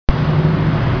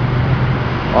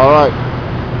All right.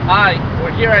 Hi,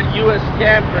 we're here at US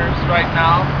Campers right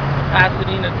now,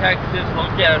 Pasadena, Texas,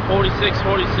 located at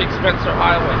 4646 Spencer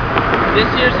Highway. This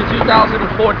here's a 2004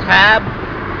 Tab.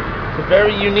 It's a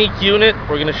very unique unit.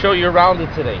 We're going to show you around it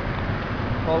today.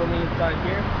 Follow me inside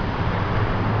here.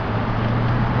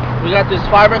 We got this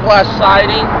fiberglass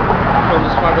siding. Show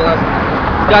this fiberglass.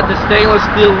 It's got the stainless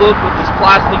steel look with this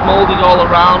plastic molding all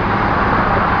around.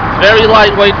 It's very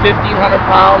lightweight, 1,500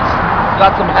 pounds. It's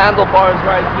got some handlebars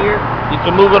right here. You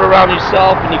can move it around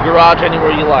yourself in your garage anywhere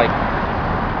you like.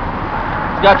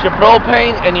 It's got your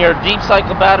propane and your deep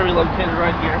cycle battery located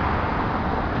right here.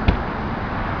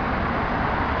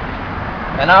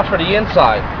 And now for the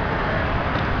inside.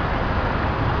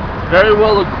 It's very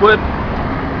well equipped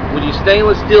with your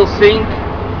stainless steel sink,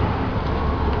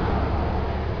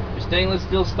 your stainless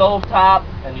steel stove top,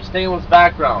 and your stainless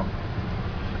background.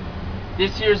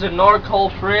 This here's a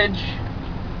Norcold fridge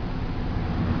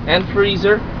and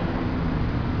freezer.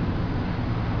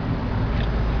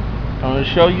 I'm going to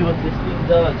show you what this thing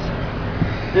does.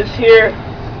 This here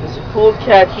is a cool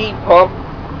cat heat pump,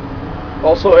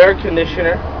 also air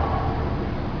conditioner,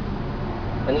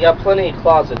 and you got plenty of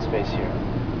closet space here.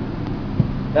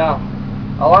 Now,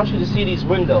 I want you to see these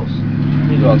windows. Let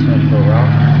me go outside and go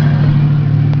around.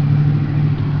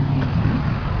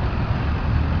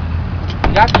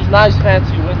 You got these nice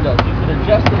fancy windows. You can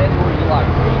adjust it anywhere you like.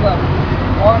 3 levels.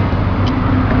 1, 2,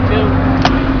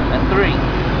 and 3.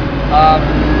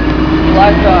 You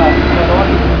like you don't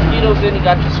want the mosquitoes in, you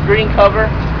got your screen cover,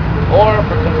 or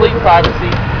for complete privacy,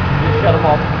 you shut them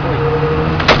off completely.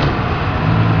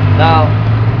 Now,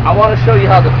 I want to show you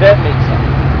how the bed makes up.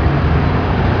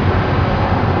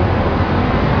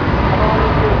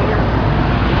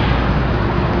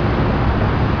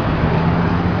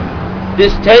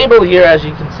 This table here, as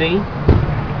you can see,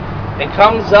 it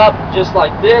comes up just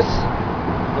like this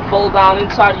to fold down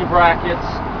inside your brackets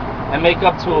and make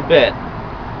up to a bed.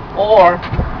 Or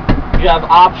you have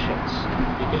options.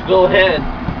 You could go ahead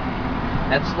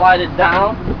and slide it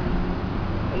down,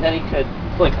 and then you could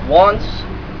click once,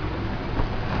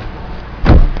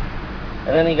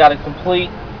 and then you got a complete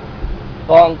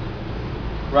bunk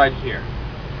right here.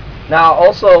 Now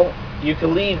also, you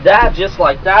can leave that just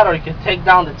like that, or you can take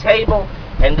down the table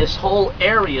and this whole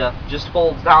area just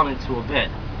folds down into a bed.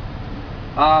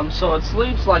 So it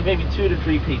sleeps like maybe 2 to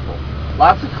 3 people.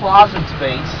 Lots of closet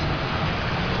space.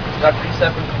 Got 3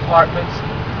 separate compartments.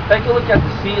 Take a look at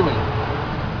the ceiling.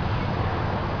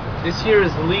 This here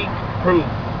is leak proof.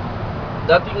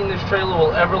 Nothing in this trailer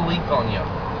will ever leak on you.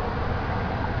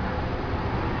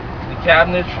 The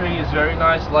cabinetry is very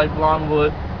nice, light blonde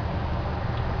wood.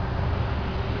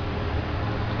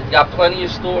 It's got plenty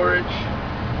of storage.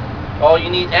 All you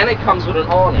need, and it comes with an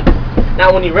awning.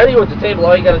 Now when you're ready with the table,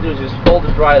 all you gotta do is just fold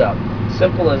it right up.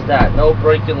 Simple as that. No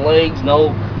breaking legs,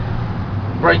 no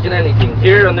breaking anything.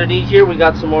 Here underneath here we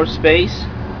got some more space.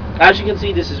 As you can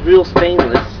see, this is real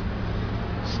stainless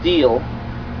steel,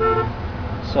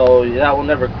 so that will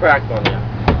never crack on you.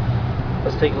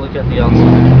 Let's take a look at the outside.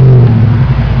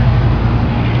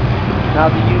 Now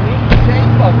the unique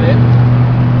shape of it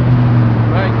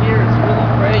right here is really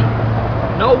great.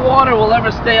 No water will ever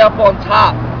stay up on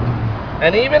top,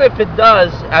 and even if it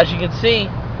does, as you can see,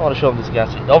 I want to show them this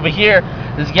gasket over here.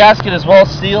 This gasket is well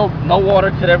sealed. No water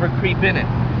could ever creep in it.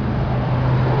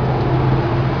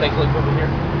 Take a look over here.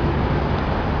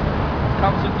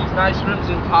 Comes with these nice rims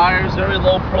and tires, very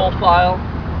low profile.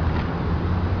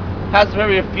 Has a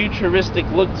very futuristic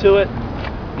look to it.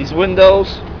 These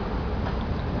windows.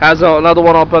 Has another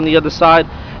one up on the other side.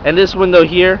 And this window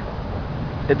here,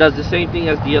 it does the same thing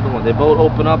as the other one. They both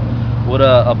open up with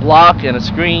a block and a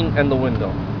screen and the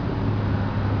window.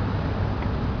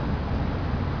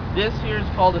 This here is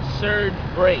called a surge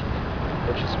brake,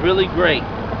 which is really great.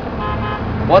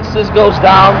 Once this goes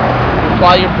down, you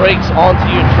apply your brakes onto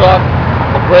your truck.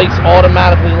 The brakes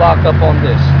automatically lock up on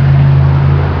this.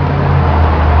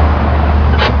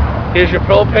 Here's your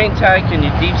propane tank and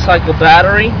your deep cycle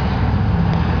battery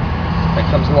that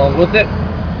comes along with it.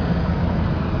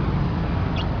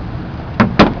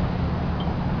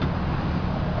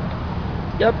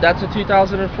 Yep, that's a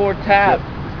 2004 Tab.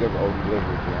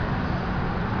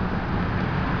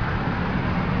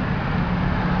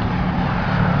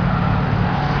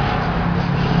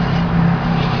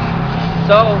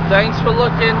 So, thanks for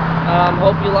looking.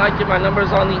 Hope you like it. My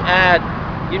number's on the ad.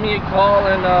 Give me a call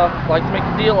and I'd like to make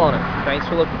a deal on it. Thanks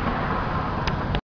for looking.